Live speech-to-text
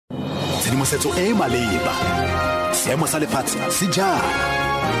tshedimosetso e e maleba, seemo sa lefatshe se jang,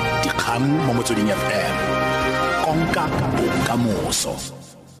 dikgang mo Motsweding FM, konka bokamoso.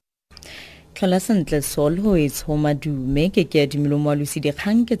 Tlhola sentle Sol ho etsho madume ke a dimelo Moalusi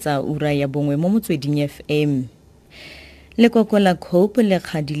dikgang ke tsa ura ya Bongwe mo Motsweding FM. Lekoko la COPE le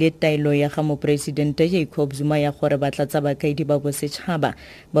kgadile taelo ya ga mopresidente Jacob Zuma ya gore batlatsa bakaedi ba bosetshaba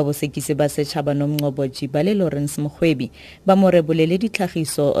ba bosekisi ba setshaba Nomgcobo Jiba le Mrwebi ba rebolele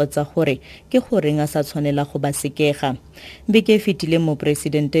ditlhagiso tsa gore ke goreng a sa tshwanela go ba sekega. Beke fetile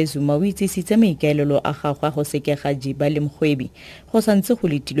mopresidente Zuma o itsisitse maikaelelo a gagwe go sekega Jiba le Mrwebi go santse go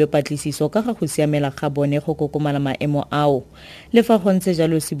letilwe patlisiso ka ga go siamela ga bone go kokomala maemo ao. Le fa go ntse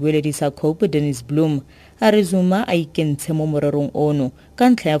jalo sebueledi sa COPE Dennis Bloom a Zuma a ikentshe mo morerong ono ka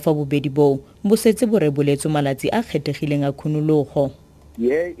ntlha ya fa bobedi bo bo setse bo reboletswe malatsi a kgethegileng a khunologo.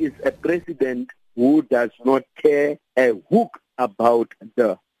 Here is a president who does not care a hook about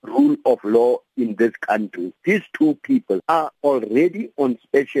the rule of law in this country. These two people are already on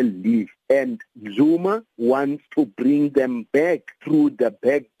special leave, and Zuma wants to bring them back through the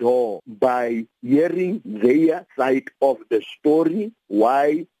back door by hearing their side of the story,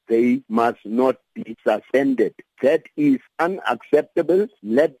 why they must not be suspended. That is unacceptable.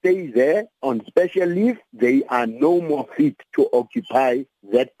 Let they there on special leave, they are no more fit to occupy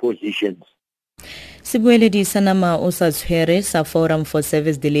that positions. Sebueledi sanama o sa tshwere sa Forum for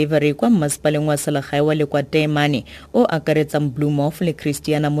Service Delivery kwa mmasepaleng wa selegae wa Lekwatemane o akaretsang Bloemhof le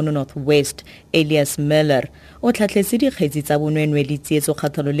Christiana mo North West Elias Miller o tlhatlhetse dikgetsi tsa bonwenwe le tsietso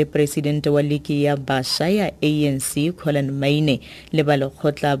kgatlhanong le presidente wa leki ya bašwa ya ANC Colin Maine le ba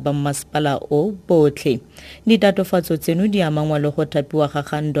lekgotla ba mmasepala o botlhe. Ditatofatso tseno di amangwa le go thapiwa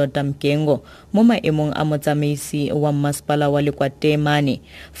ga Nomgcobo mo maemong a motsamaisi wa mmasepala wa Lekwatemane.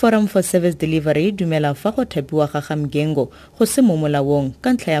 Forum for Service Delivery dumela fa go thapiwa ga Nomgcobo go se mo molaong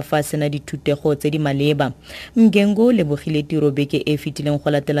ka ntlha ya fa sena dithutego tse di maleba. Nomgcobo le bogile tiro beke e fetileng go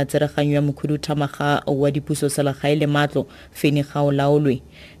latela tsereganyo ya mokhuduthamaga wa dipuso selegae le matlo Feni Gaolaolwe.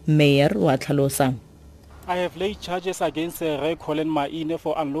 Mayor wa tlhalosa. I have laid charges against Ray Colin Maine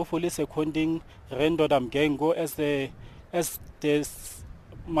for unlawfully seconding Nomgcobo as the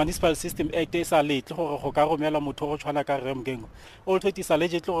Municipal System Act is a late gore go ka romela motho go tshwana ka Nomgcobo. Also it is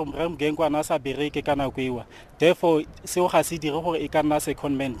alleged gore Nomgcobo ana sa bereke kana kwewa. Therefore seo ga se dire gore e ka nna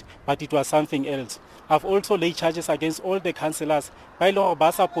secondment, but it was something else. I've also laid charges against all the councillors by law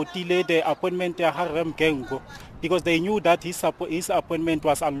ba supportile the appointment ya Nomgcobo because they knew that his appointment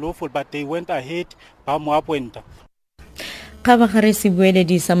was unlawful, but they went ahead ba mo appointa. Khabagare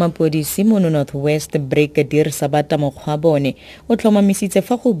sebueledi sa mapodisi mo North West Brigadier Sabata Mokgwabone o tlhomamisitse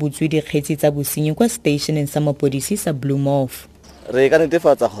fa go butswe dikgetsi tsa bosenyi kwa stationeng sa mapodisi sa Bloemhof. Re ka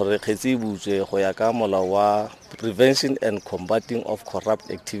netefatsa gore kgetsi butswe go ya ka molao wa Prevention and Combating of Corrupt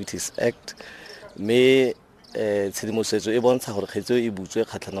Activities Act, me tshedimosetso e bontsha gore kgetsi e butswe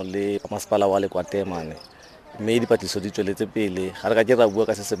kgatlhanong le masepala wa Lekwatemane, me dipatlisiso di tsweletse pele ga re ka dira bua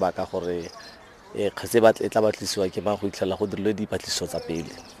ka se sebaka gore kgetse e tla batlisiwa ke ba go itlhela go dirilwe dipatlisiso tsa pele.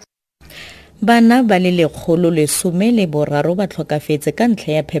 Bana ba le 113 ba tlhokafetse ka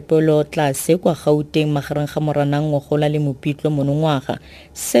ntlha ya phepelo tlase kwa Gauteng magareng ga Moranang ngogola le Mopitlo monongwaga.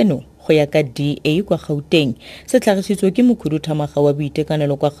 Seno go ya ka DA kwa Gauteng se tlhagisitswe ke mokhuduthamaga wa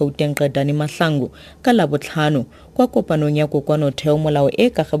boitekanelo kwa Gauteng Qedani Mahlangu ka Labotlhano kwa kopanong ya kokwanotheo molao e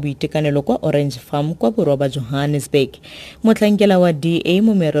ka ga boitekanelo kwa Orange Farm kwa borwa ba Johannesburg. Motlhankela wa DA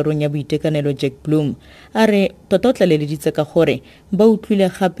mo mererong ya boitekanelo Jack Bloom a re tototlaleditse ka gore ba utlwile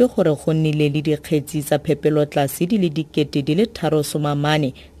gape gore go nnile le dikgetsi tsa phepelo tlase di le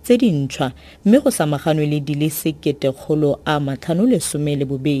 330 tse dintšhwa mme go samaganwe le di le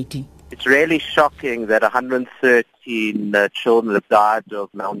 152. It's really shocking that 113 children have died of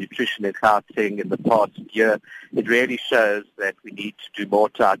malnutrition in Gauteng in the past year. It really shows that we need to do more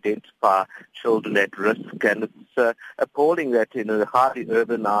to identify children at risk, and it's appalling that in a highly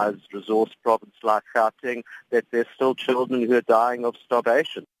urbanized resource province like Gauteng that there's still children who are dying of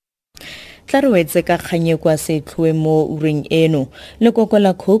starvation. Tlarwetse ka kganye kwa setlhoe mo ureng eno. Lekoko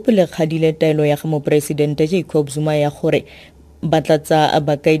la COPE le kgadile taelo ya ga mopresidente Jacob Zuma ya gore batlatsa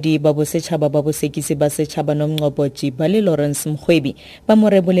bakaedi ba bosetshaba ba bosekisi ba setshaba Nomgcobo Jiba le Mrwebi ba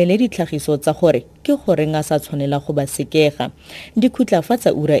rebolele ditlhagiso tsa gore ke goreng a sa tshwanela go ba sekega.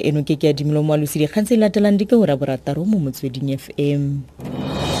 Dikhutlafatsa ura eno ke a dimelo Moalusi dikgang tse latelang di ke ura borataro mo Motsweding FM.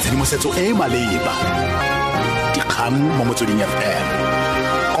 Tshedimosetso e maleba, dikgang mo Motsweding FM,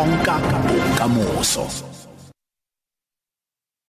 konka bokamoso.